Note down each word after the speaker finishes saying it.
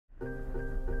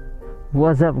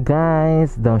What's up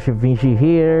guys? DownShiftVinci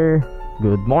here.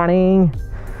 Good morning.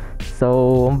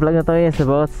 So, ang vlog na to is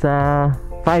about sa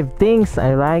 5 things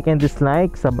I like and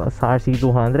dislike sa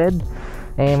RC200.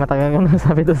 Matagal ko na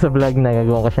sabi to sa vlog na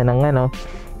gagawin ko siya ng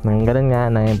ganun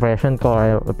nga, ng impression ko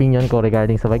or opinion ko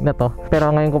regarding sa bike na to.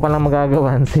 Pero ngayon ko pa lang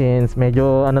magagawan since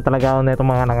medyo talaga ako na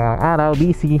itong mga nakaka-araw,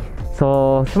 busy. So,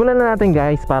 simulan na natin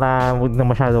guys para huwag na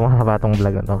masyadong mahaba itong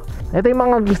vlog na to. Ito yung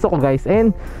mga gusto ko guys,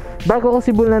 and bago ko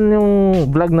simulan yung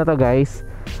vlog na to guys,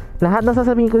 lahat na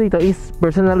sasabihin ko dito is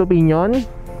personal opinion,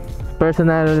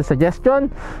 personal suggestion,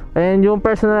 and yung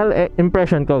personal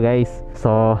impression ko guys.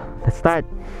 So, let's start.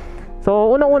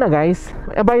 So, unang-una guys,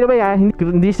 by the way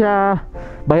hindi siya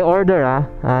by order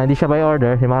hindi siya by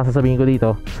order, yung mga sasabihin ko dito.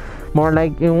 More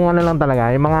like yung lang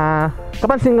talaga, yung mga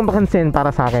kapansin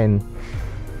para sa akin.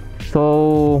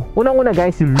 So, unang-una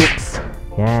guys, yung looks.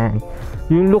 Yan.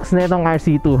 Yung looks na itong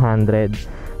RC200.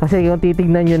 Kasi kung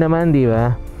titignan nyo naman, di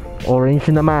ba?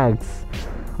 Orange na mags,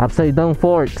 upside down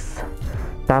forks.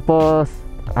 Tapos,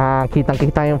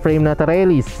 kitang-kita yung frame na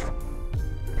Tarelis.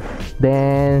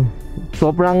 Then,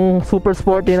 sobrang super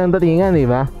sporty ng datingan, di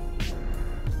ba?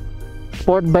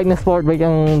 Sport bike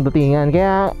ang datingan.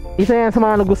 Kaya isa yan sa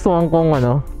mga nagustuhan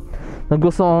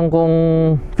kong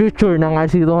future ng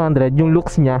RC200, yung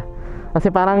looks niya. Kasi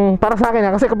parang para sa akin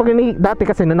kasi kapag dati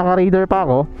kasi nung naka-Raider pa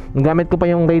ako, gamit ko pa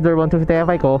yung Raider 150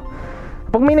 Fi ko.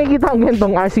 Kapag may nakikita akong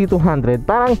ganitong RC200,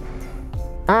 parang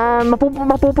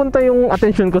mapupunta yung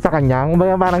attention ko sa kanya.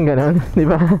 Kumbaga parang gano'n, di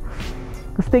ba?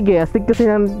 Astig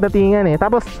kasi ng datingan eh.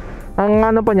 Tapos ang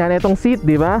pa niyan, itong seat,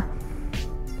 di ba?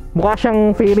 Mukha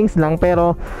siyang fairings lang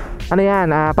pero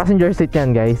passenger seat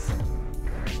yan guys.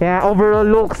 Kaya overall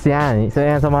looks yan. Isa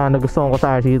yan sa mga nagustuhan ko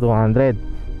sa RC200.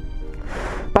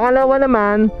 Pangalawa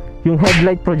naman, yung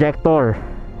headlight projector.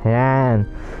 Ayan.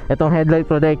 Itong headlight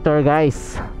projector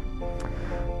guys,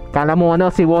 kala mo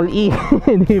si Wall-E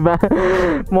di ba?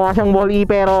 Mukha siyang Wall-E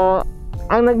pero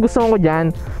ang nagustuhan ko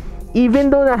dyan, even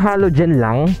though na halogen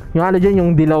lang, yung halogen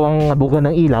yung dilawang buka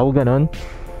ng ilaw, ganon.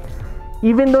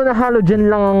 Even though na halogen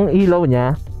lang ang ilaw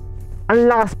niya, ang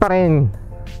lakas pa rin.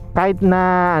 Kahit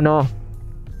na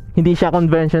hindi siya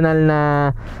conventional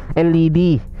na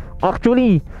LED.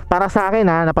 Actually, para sa akin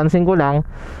napansin ko lang,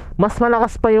 mas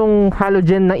malakas pa yung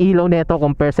halogen na ilaw nito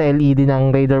compare sa LED ng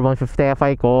Raider 150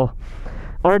 Fi ko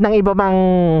or ng iba pang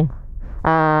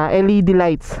LED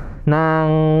lights ng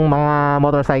mga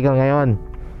motorcycle ngayon.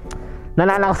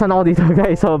 Nalalakasan ako dito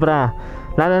guys, sobra.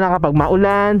 Lalo na kapag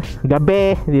maulan,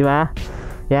 gabi, di ba?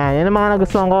 Yan ang mga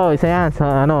nagustuhan ko. Isa yan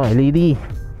sa LED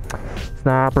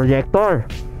na projector.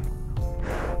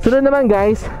 Sunod naman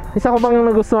guys, isa ko pang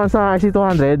nagustuhan sa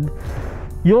RC200,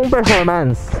 yung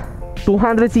performance.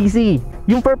 200cc.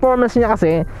 Yung performance niya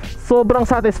kasi, sobrang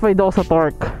satisfied ako sa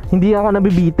torque. Hindi ako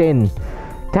nabibitin.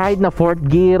 Kahit na 4th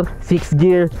gear, 6th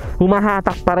gear,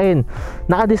 humahatak pa rin.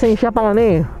 Nakadesign siya pang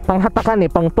panghatakan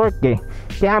pang torque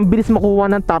Kaya ang bilis makuha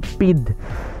ng top speed.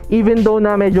 Even though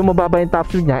na medyo mababa yung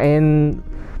top speed niya, and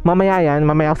mamaya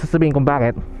ako sasabihin kung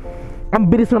bakit.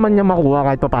 Ang bilis naman niya makuha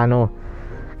kahit paano.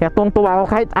 Kaya tuwang-tuwa ako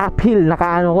kahit uphill,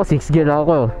 ko 6th gear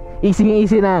ako. Easy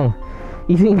lang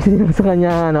sa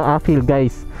kanya uphill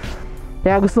guys.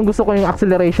 Kaya gusto ko yung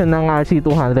acceleration ng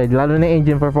RC200, lalo na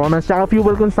engine performance tsaka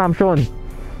fuel consumption.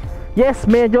 Yes,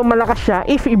 medyo malakas siya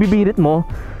if ibibirit mo.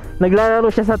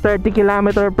 Naglalaro siya sa 30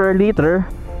 km per liter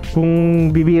kung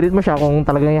bibirit mo siya, kung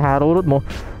talagang iharurot mo.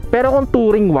 Pero kung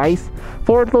touring wise,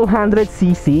 for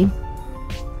 200cc,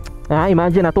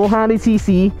 imagine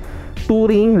 200cc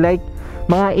touring, like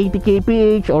mga 80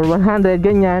 kph or 100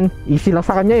 ganyan, easy lang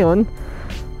sa kanya yon.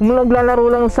 Naglalaro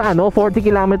lang sa 40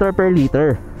 km per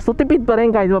liter. So tipid pa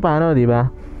rin kahit paano, di ba?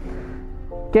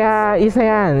 Kaya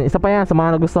isa pa yan sa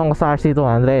mga nagustuhan ko sa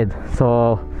RC200.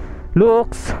 So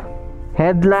looks,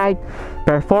 headlight,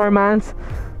 performance.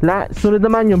 Sunod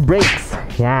naman yung brakes.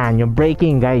 Yan, yung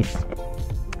braking guys.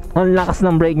 Ang lakas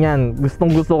ng brake niyan.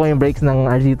 Gusto ko yung brakes ng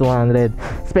RC200,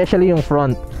 especially yung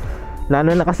front.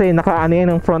 Lalo na kasi naka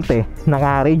yan yung front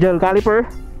naka radial caliper,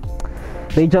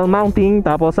 radial mounting,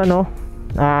 tapos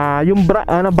yung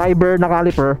Viber na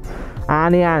caliper,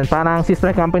 yan, parang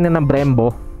sister company ng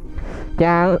Brembo.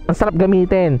 Kaya ang sarap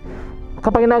gamitin.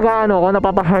 Kapag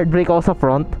napapa hard brake ako sa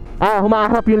front,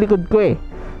 humaharap yung likod ko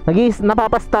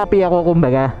napapastoppy ako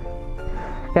kumbaga.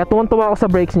 Kaya tuwan-tuwa ako sa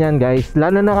brakes niyan guys.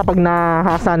 Lalo na kapag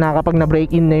kapag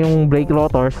na-break in na yung brake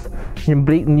rotors,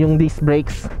 yung disc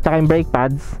brakes, tsaka yung brake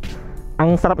pads.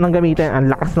 Ang sarap ng gamitin,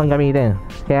 ang lakas ng gamitin.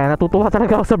 Kaya natutuwa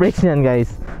talaga ako sa brakes niyan guys.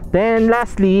 Then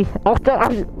lastly,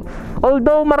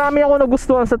 although marami ako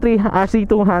nagustuhan sa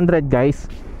RC200 guys,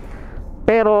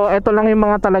 pero ito lang yung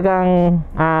mga talagang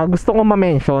gusto kong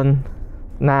ma-mention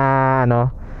na ano,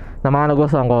 na mga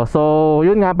nagustuhan ko. So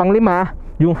yun nga, pang-5,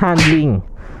 yung handling.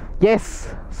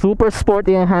 Yes, super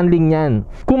sporty ang handling niyan.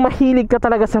 Kung mahilig ka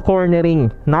talaga sa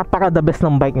cornering, napaka the best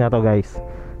ng bike na to guys.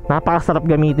 Napakasarap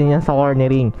gamitin yan sa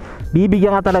cornering.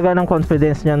 Bibigyan ka talaga ng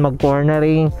confidence niyan mag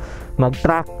cornering, mag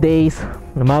track days,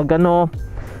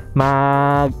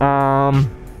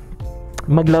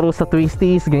 maglaro sa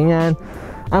twisties, ganyan.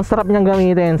 Ang sarap niyang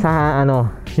gamitin sa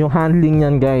yung handling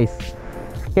niyan guys.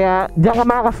 Kaya diyan ka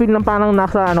makaka-feel ng parang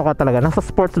nasa ka talaga, nasa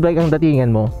sports bike ang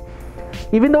datingan mo.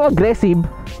 Even though aggressive,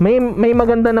 may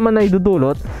maganda naman na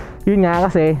idudulot. Yun nga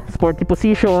kasi sporty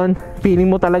position, feeling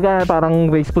mo talaga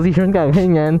parang race position ka,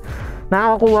 ganyan.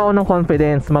 Nakakakuha ko ng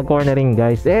confidence mag cornering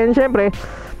guys. And syempre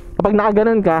kapag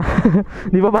nakaganon ka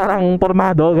di ba parang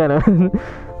formado ganon.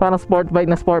 Parang sport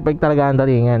bike talaga ang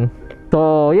datingan.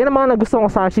 So yan ang mga nagustuhan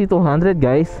ko sa RC200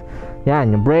 guys.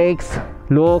 Yan, yung brakes,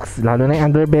 looks, lalo na yung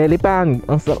underbelly pan.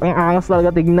 Ang angas talaga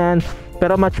tignan.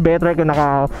 Pero much better kung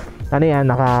naka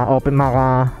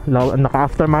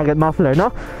aftermarket muffler,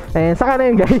 no? And saka na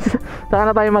yun guys. Saka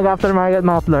na tayo mag aftermarket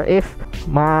muffler if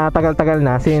matagal-tagal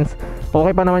na, since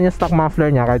okay pa naman yung stock muffler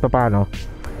niya kahit pa paano.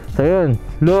 So yun,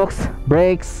 looks,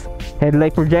 brakes,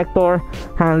 headlight projector,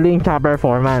 handling, tsaka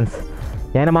performance.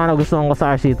 Yan ang mga nagustuhan ko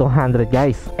sa RC200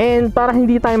 guys. And para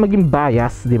hindi tayo maging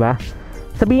bias, di ba?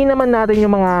 Sabihin naman natin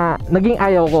yung mga naging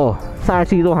ayaw ko sa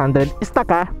RC200.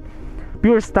 Stock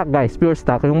pure stock guys, pure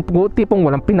stock. Yung tipong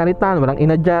walang pinalitan, walang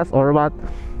in-adjust or what.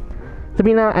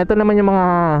 Sabihin na, ito naman yung mga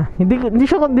hindi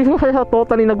siya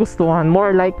totally nagustuhan.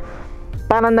 More like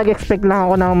parang nag-expect lang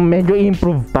ako na medyo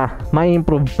may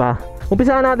improve pa.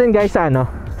 Umpisahan natin guys sa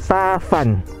sa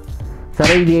fan, sa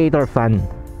radiator fan.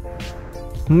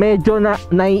 Medyo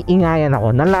naiingayan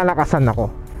ako, nalalakasan ako.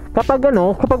 Kapag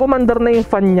umandar na yung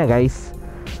fan niya guys,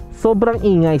 sobrang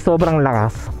ingay, sobrang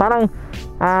lakas. Parang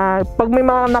pag may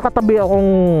mga nakatabi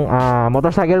akong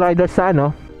motorcycle riders sa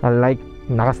like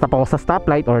nakastop ako sa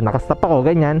stoplight or nakastop ako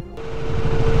ganyan,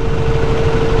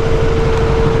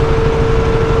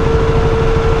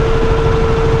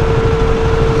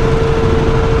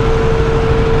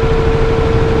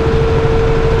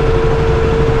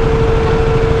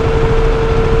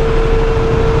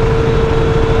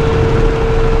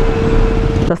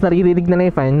 tapos naririnig na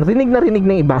yung fan, rinig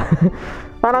na iba.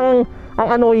 Parang ang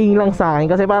annoying lang sa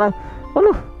akin kasi parang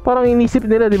inisip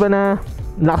nila, di ba, na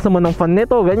lakas naman ng fan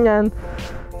nito, ganyan.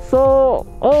 So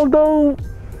although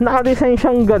naka-design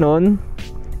siyang ganon,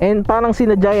 and parang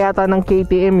sinadya yata ng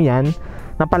KTM yan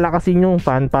na palakasin yung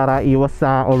fan para iwas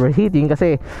sa overheating,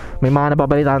 kasi may mga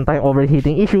nababalitaan tayong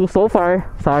overheating issue. So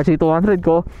far sa RC200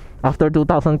 ko, after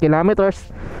 2,000 kilometers,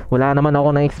 wala naman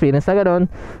ako na experience na ganon.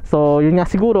 So yun nga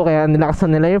siguro kaya nilakasan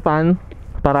nila yung fan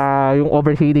para yung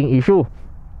overheating issue,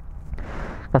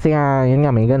 kasi nga yun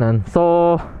nga may ganon.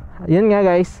 So yun nga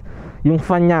guys, yung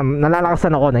fan niya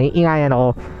nalalakasan ako, naiingayan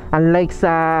ako. Unlike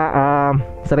sa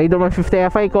Raider 150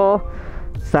 Fi ko,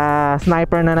 sa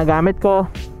Sniper na nagamit ko,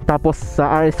 tapos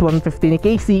sa RS150 ni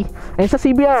Casey, and sa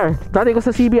CBR, dati ko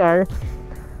sa CBR,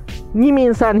 ni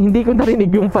minsan hindi ko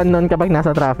narinig yung fan nun kapag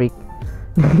nasa traffic.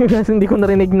 Kasi hindi ko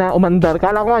narinig na umandar.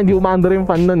 Kala ko hindi umandar yung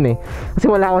fan nun kasi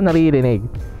wala akong naririnig.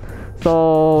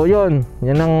 So yun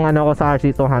ang ko sa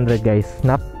RC200 guys,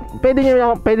 na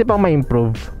pwede pang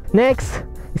ma-improve. Next,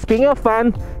 speaking of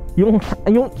fan, yung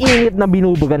init na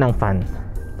binubuga ng fan.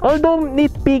 Although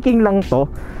nitpicking lang to,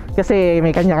 kasi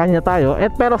may kanya-kanya tayo.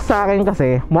 Pero sa akin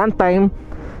kasi, one time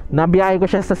nabiyahe ko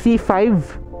siya sa C5,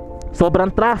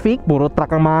 sobrang traffic, puro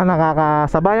truck ang mga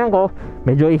nakakasabayan ko,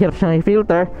 medyo ihirap siyang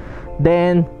i-filter.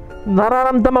 Then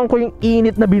nararamdaman ko yung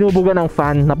init na binubuga ng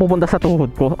fan na pupunta sa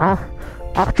tuhod ko.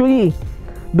 Actually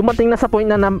dumating na sa point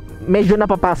na medyo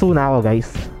napapaso na ako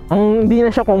guys. Hindi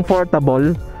na siya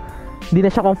comfortable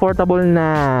na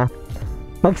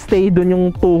magstay doon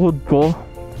yung tuhod ko.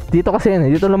 Dito kasi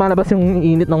dito lumalabas yung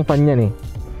init ng fan yan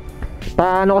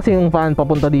Paano kasi yung fan,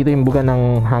 papunta dito yung buga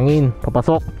ng hangin,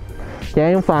 papasok.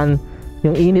 Kaya yung fan,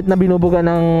 yung init na binubuga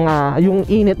ng yung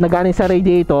init na galing sa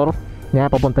radiator niya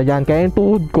papunta dyan. Kaya yung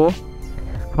tuhod ko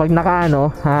kapag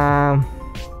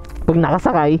pag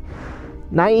nakasakay,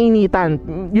 naiinitan.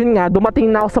 Yun nga, dumating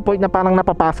na ako sa point na parang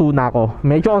napapaso na ako.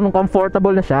 Medyo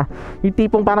uncomfortable na siya. Yung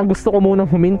tipong parang gusto ko munang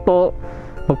huminto,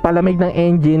 magpalamig ng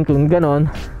engine, kung ganon.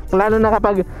 Lalo na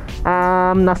kapag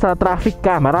nasa traffic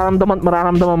ka,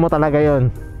 mararamdaman mo talaga yon.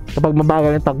 Kapag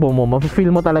mabagal yung takbo mo,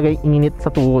 mapifeel mo talaga yung init sa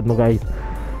tuhod mo guys.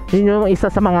 Yun yung isa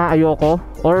sa mga ayoko,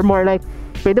 or more like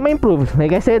pwede ma-improve.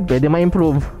 Like I said, pwede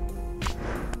ma-improve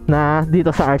na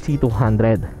dito sa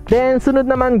RC200. Then sunod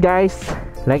naman guys,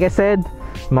 like I said,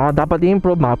 mga dapat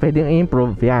i-improve, mga pwedeng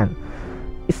i-improve, yan,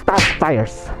 stock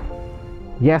tires.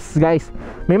 Yes guys,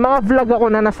 may mga vlog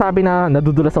ako na nasabi na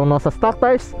nadudulas ako sa stock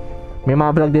tires. May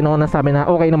mga vlog din ako nasabi na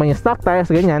okay naman yung stock tires,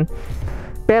 ganyan.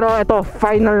 Pero ito,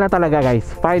 final na talaga guys.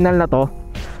 Final na to.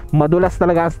 Madulas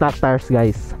talaga ang stock tires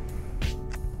guys.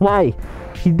 Why?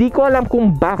 Hindi ko alam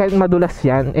kung bakit madulas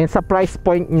yan. And sa price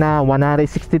point na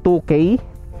 162k,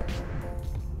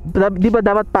 di ba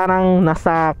dapat parang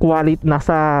nasa quality,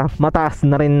 nasa mataas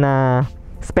na rin na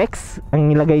specs ang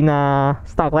nilagay na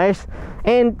stock tires.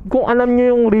 And kung alam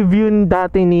nyo yung review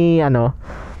dati ni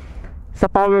sa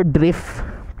Power Drift,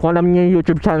 kung alam nyo yung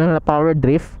YouTube channel na Power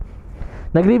Drift,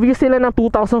 nag-review sila ng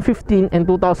 2015 and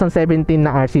 2017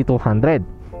 na RC200.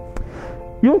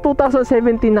 Yung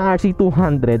 2017 na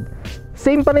RC200,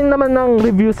 same pa rin naman ng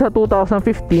review sa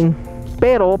 2015,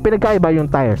 pero pinagkaiba yung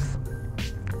tires.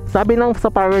 Sabi ng sa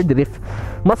Power Drift,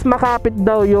 mas makapit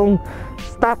daw yung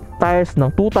stock tires ng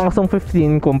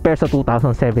 2015 compare sa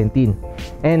 2017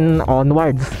 and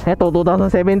onwards. Eto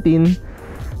 2017,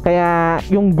 kaya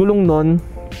yung gulong nun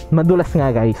madulas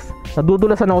nga guys.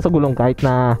 Nadudulasan ako sa gulong kahit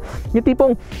na yung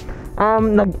tipong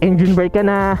nag-engine brake ka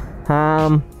na,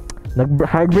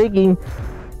 nag-hard braking,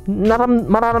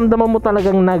 mararamdaman mo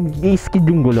talagang nag-skid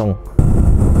yung gulong.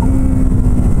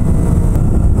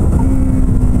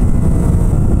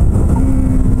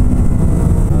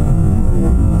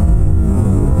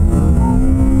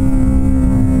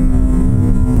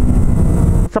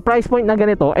 Sa price point na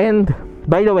ganito, and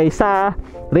by the way, sa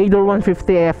Raider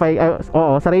 150 F5,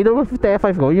 sa Raider 150 F5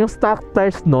 ko, yung stock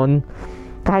tires nun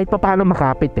kahit pa paano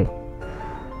makapit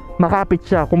makapit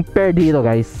siya compare dito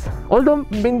guys. Although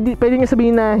pwede nyo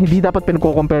sabihin na hindi dapat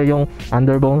pinagko-compare yung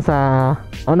underbone sa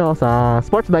sa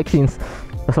sports bike since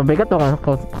mas mabigat to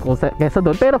kesa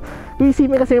doon. Pero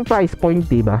isipin kasi yung price point,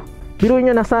 diba? Biruin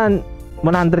nyo nasa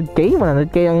 100k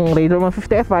ang Raider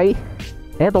 150 Fi,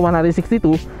 eto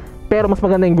 162, pero mas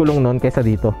maganda yung gulong nun kaysa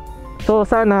dito. So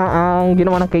sana ang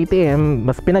ginawa ng KTM,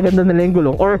 mas pinaganda nila yung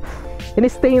gulong, or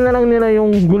in-stay na lang nila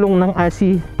yung gulong ng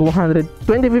RC 200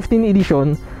 2015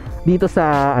 edition dito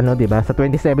sa diba, sa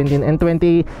 2017 and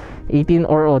 2018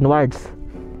 or onwards,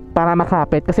 para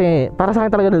makapit. Kasi para sa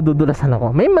akin talaga nadudulasan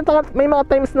ako. May mga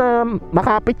times na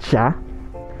makapit siya,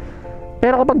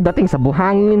 pero kapag dating sa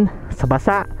buhangin, sa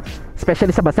basa,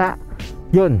 especially sa basa,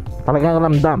 yun talagang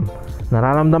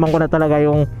nararamdaman ko na talaga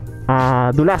yung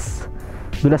dulas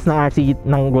ng RC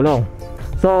ng gulong.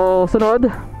 So sunod,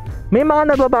 may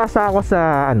mga nababasa ako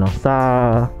sa sa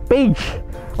page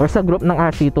or sa group ng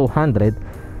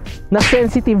RC200 na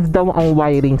sensitive daw ang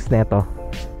wirings neto.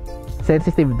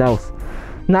 Sensitive daw.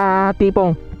 Na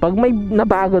tipong pag may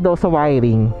nabago daw sa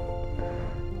wiring,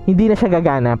 hindi na siya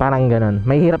gagana, parang ganun.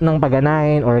 May hirap ng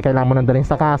paganahin or kailangan mo nang dalhin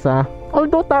sa kasa.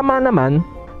 Although tama naman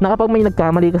na kapag may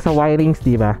nagkamali ka sa wirings,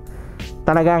 di ba?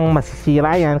 Talagang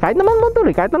masisira yan. Kahit naman motor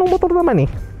kahit anong motor naman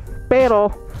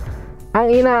Pero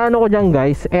ang inaano ko dyan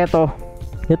guys,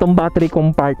 itong battery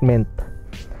compartment.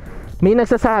 May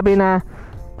nagsasabi na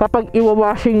kapag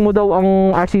iwa-washing mo daw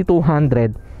ang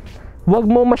RC200, wag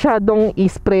mo masyadong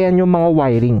isprayan yung mga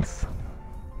wirings.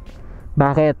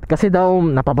 Bakit? Kasi daw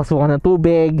napapasukan ng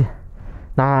tubig,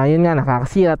 na yun nga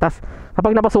nakakasira. Tas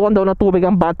kapag napasukan daw ng tubig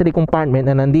ang battery compartment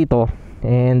na nandito,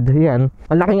 and yan,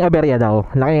 ang laking aberya daw.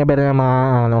 Laking aberya ng mga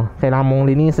kailangan mong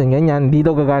linisin, ganyan. Hindi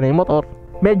daw gagana yung motor.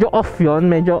 Medyo off yun,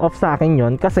 medyo off sa akin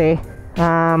yun. Kasi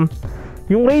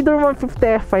yung Raider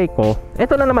 150 Fi ko,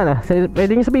 eto na naman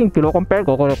pwede nyo sabihin, compare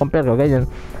ko, ganyan.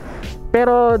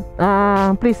 Pero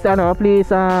please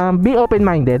be open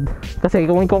minded. Kasi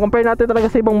kung i-compare natin talaga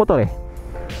sa ibang motor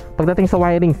pagdating sa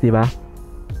wirings, di ba?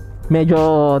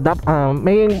 Medyo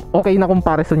may okay na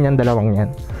comparison yan, dalawang yan.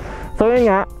 So yun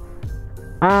nga,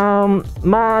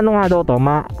 nga daw to,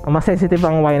 ma-sensitive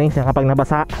ang wirings niya kapag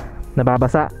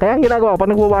nababasa. Kaya ang ginagawa ko,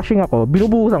 pag nagwa-washing ako,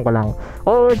 binubuhusan ko lang.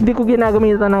 O hindi ko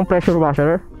ginagamitan ng pressure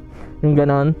washer, yung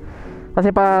ganon.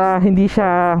 Kasi para hindi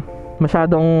siya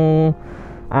masyadong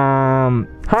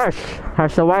harsh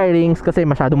sa wirings, kasi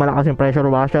masyadong malakas yung pressure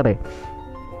washer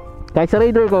Kahit sa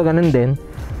Raider ko, ganun din,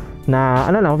 na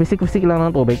fisik-fisik lang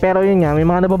ng tubig. Pero yun nga, may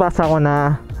mga nababasa ko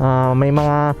na may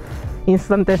mga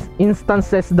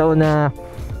instances daw na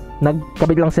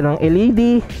nagkabit lang silang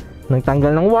LED,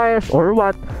 nagtanggal ng wires or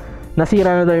what,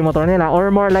 nasira na daw yung motor nila,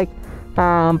 or more like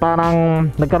parang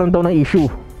nagkaroon daw ng issue.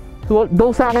 So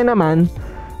though sa akin naman,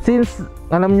 since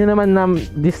alam nyo naman na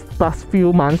this past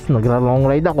few months nag-long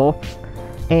ride ako,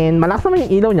 and malakas naman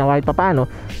yung ilaw niya kahit papaano,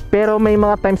 pero may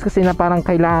mga times kasi na parang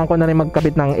kailangan ko na rin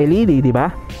magkabit ng LED, di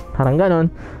ba? Parang ganon.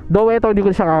 Though ito hindi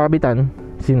ko siya kakabitan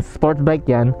since sports bike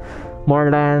yan, more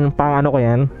than pang ko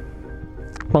yan,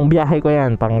 pang biyahe ko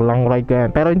yan, pang long ride ko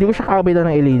yan. Pero hindi ko siya kakabitan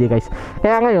ng LED guys.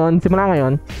 Kaya ngayon, simula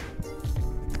ngayon,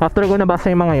 after ko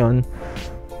nabasa yung mga yon,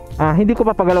 hindi ko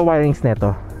papagalaw wirings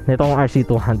nitong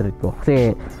RC200 ko.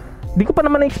 Kasi di ko pa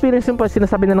naman na-experience yung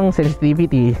sinasabi na ng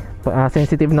sensitivity,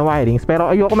 sensitive na wirings.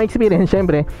 Pero ayoko ma-experience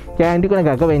syempre, kaya hindi ko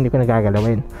nagagawin, hindi ko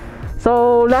nagagalawin.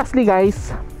 So lastly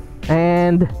guys,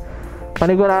 and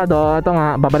panigurado, ito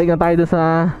nga, babalik na tayo dun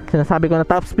sa sinasabi ko na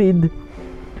top speed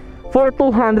for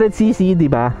 200cc,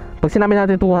 diba? Pag sinabi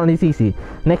natin 200cc,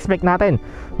 na-expect natin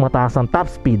mataas ang top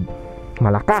speed,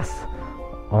 malakas,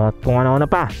 at kung ano-ano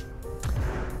pa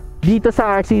dito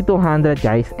sa RC200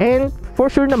 guys. And for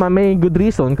sure naman may good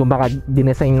reason kung baka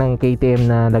dinesign ng KTM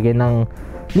na lagyan ng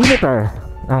limiter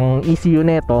ang ECU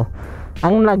neto.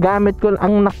 Ang nagamit ko,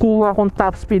 ang nakuha kong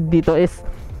top speed dito is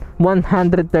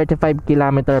 135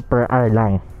 km per hour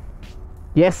lang.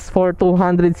 Yes, for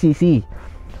 200cc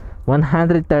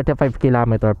 135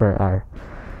 km per hour.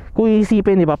 Kung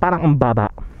isipin, di ba, parang ang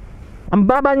baba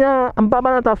niya, ang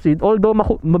baba ng top speed. Although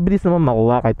mabilis naman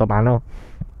makuha kahit paano.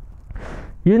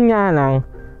 Yun nga lang,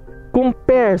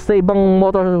 compare sa ibang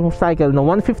motorcycle na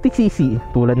 150cc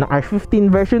tulad ng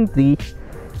R15 version 3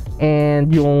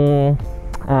 and yung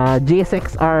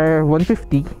GSX-R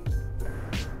 150,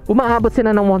 umaabot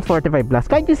sila ng 145 plus.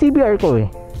 Kahit yung CBR ko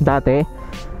dati,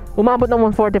 umabot ng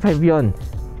 145 yon.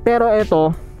 Pero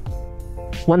ito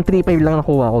 135 lang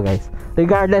nakuha ko guys.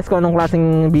 Regardless ko anong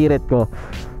klaseng biret ko,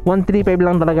 135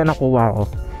 lang talaga nakuha ko.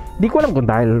 Di ko alam kung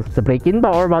dahil sa break-in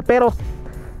ba or what, pero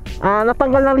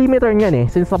natanggal ng limiter niyan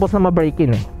since tapos na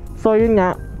ma-break-in So yun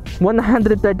nga,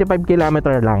 135 km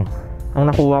lang ang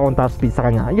nakuha kong top speed sa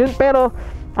kanya. Yun, pero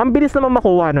ang bilis naman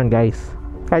makuha nun guys,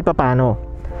 kahit pa paano.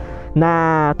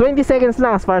 Na 20 seconds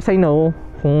lang as far as I know,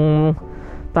 kung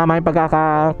tama yung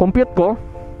pagkaka-compute ko,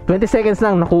 20 seconds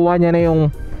lang nakuha niya na yung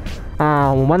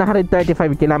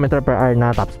 135 km per hour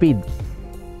na top speed.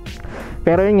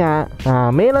 Pero yun nga,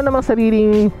 meron namang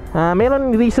sariling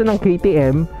meron reason ng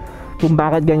KTM kung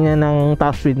bakit ganyan ng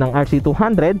top speed ng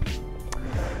RC200.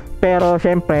 Pero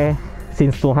syempre,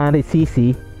 since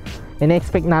 200cc,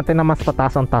 ina-expect natin na mas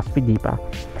pataas ang top speed, di pa?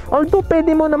 Although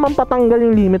pwede mo naman patanggal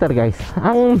yung limiter guys.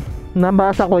 Ang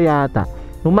nabasa ko yata,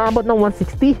 umabot ng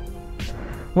 160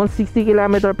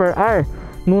 km per hour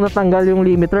nung natanggal yung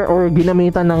limiter or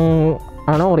ginamitan ng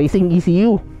racing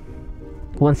ECU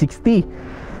 160.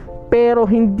 Pero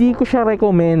hindi ko siya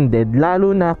recommended,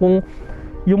 lalo na kung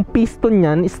yung piston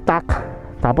niyan stuck,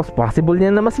 tapos possible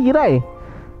niya na masira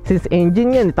since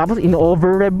engine yan, tapos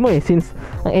in-overrev mo since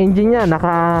ang engine niya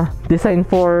naka-design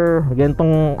for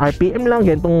ganitong RPM lang,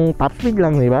 ganitong top speed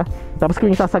lang, di ba? Tapos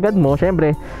kung yung sasagad mo,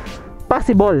 syempre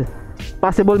possible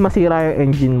masira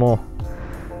yung engine mo.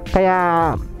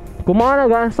 Kaya kung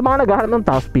sa mga naghahanap ng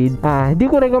top speed, hindi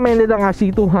ko recommended ang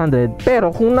RC200. Pero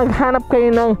kung naghanap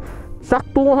kayo ng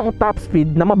saktuhang top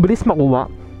speed na mabilis makuha,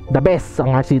 the best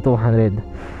ang RC200.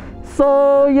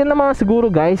 So yun naman siguro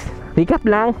guys, recap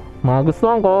lang mga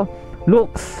gustuhan ko: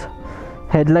 looks,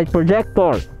 headlight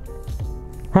projector,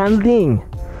 handling,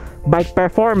 bike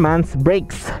performance,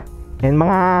 brakes, and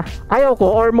mga ayaw ko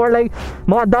or more like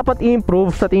mga dapat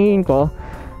i-improve sa tingin ko.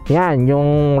 Yan,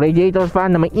 yung radiator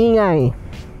fan na maingay,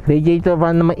 radiator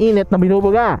fan na mainit na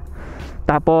binubuga,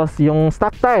 tapos yung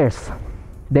stock tires,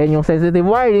 then yung sensitive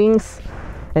wirings,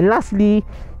 and lastly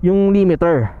yung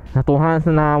limiter na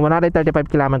 135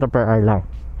 km per hour lang.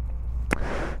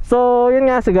 So yun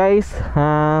nga guys,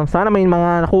 sana may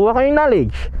mga nakuha kayong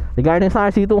knowledge regarding sa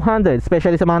RC200,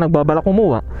 especially sa mga nagbabalak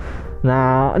kumuha,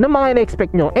 na anong mga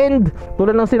ina-expect nyo. And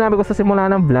tulad ng sinabi ko sa simula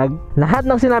ng vlog, lahat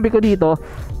ng sinabi ko dito,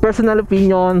 personal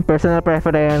opinion, personal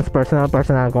preference, personal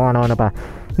kung ano-ano pa.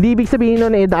 Hindi ibig sabihin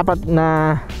nun dapat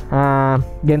na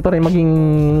ganito rin maging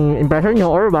impression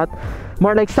nyo or what.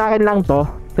 More like sa akin lang to,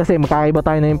 kasi magkakaiba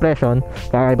tayo ng impression,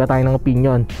 kakaiba tayo ng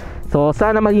opinion. So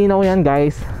sana malinaw yan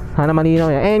guys, sana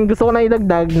malinaw yan. And gusto ko na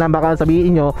idagdag na baka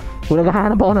sabihin nyo, kung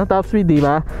naghahanap ako ng top speed,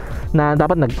 diba, na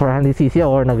dapat nag 400cc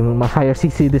or nag higher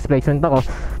cc displacement ako.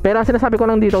 Pero ang sinasabi ko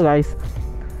lang dito guys,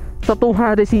 sa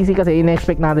 200cc kasi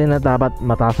ina-expect natin na dapat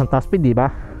mataas ang top speed, diba,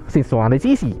 since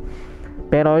 200cc.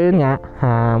 Pero yun nga,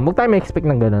 huwag tayo ma-expect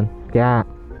ng ganun. Kaya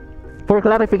for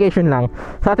clarification lang,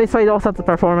 satisfied ako sa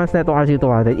performance na itong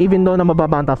RC200, even though na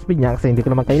mababa ang top speed niya, kasi hindi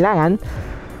ko naman kailangan.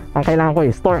 Ang kailangan ko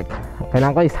is torque, ang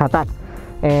kailangan ko is hatak.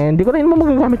 And hindi ko rin naman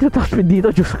magagamit yung top speed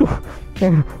dito, Diyos ko.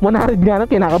 100 nga na,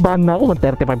 kinakabahan na ako,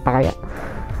 135 pa kaya.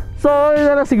 So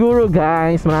yun na lang siguro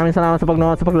guys, maraming salamat sa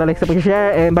pagnood, sa paglalike, sa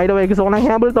pag-share. And by the way, gusto ko nang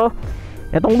hinabol to,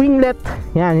 itong winglet,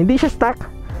 yan, hindi siya stock.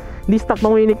 Hindi stock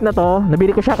ng winglet na to,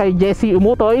 nabili ko siya kay Jesse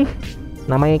Umutoy,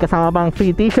 na may kasama pang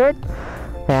free t-shirt.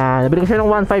 Kaya nabili ko siya ng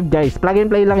 1.5 guys, plug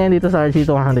and play lang yan dito sa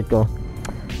RC200 ko.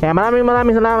 Kaya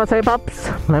maraming salamat sa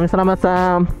Pops, maraming salamat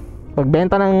sa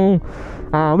pagbenta ng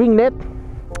winglet.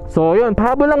 So yun,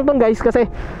 pahabol lang tong guys, kasi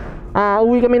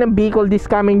Uwi kami ng Bicol this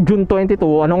coming June 22.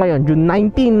 Ano ngayon? June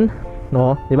 19,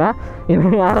 no? Diba?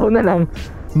 Ilang araw na lang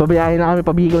babayahin na kami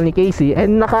pa Bicol ni Casey.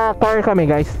 And naka-car kami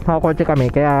guys, naka-kotse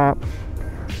kami. Kaya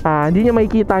hindi nyo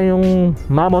makikita yung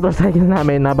mga motorcycle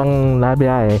namin habang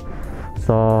nabiyahe.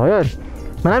 So yun,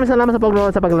 maraming salamat sa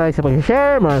pag-like, sa pag-like, sa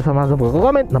pag-share. Maraming salamat sa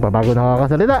pag-comment. Napabago na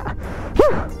nakakasalita.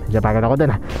 Medyo pagod ako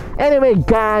dun. Anyway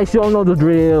guys, you all know the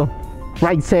drill.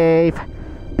 Ride safe.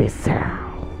 Peace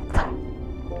out.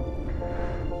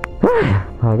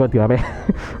 Pagod, grabe.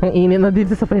 Ang init na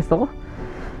dito sa pesto ko.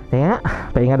 Kaya,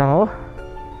 pahinga lang ako.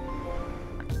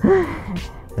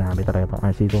 Grabe talaga itong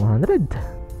RC200.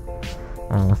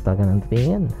 Ang astaga ng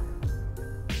tingin.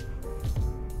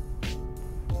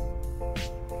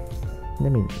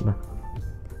 Lamig ba?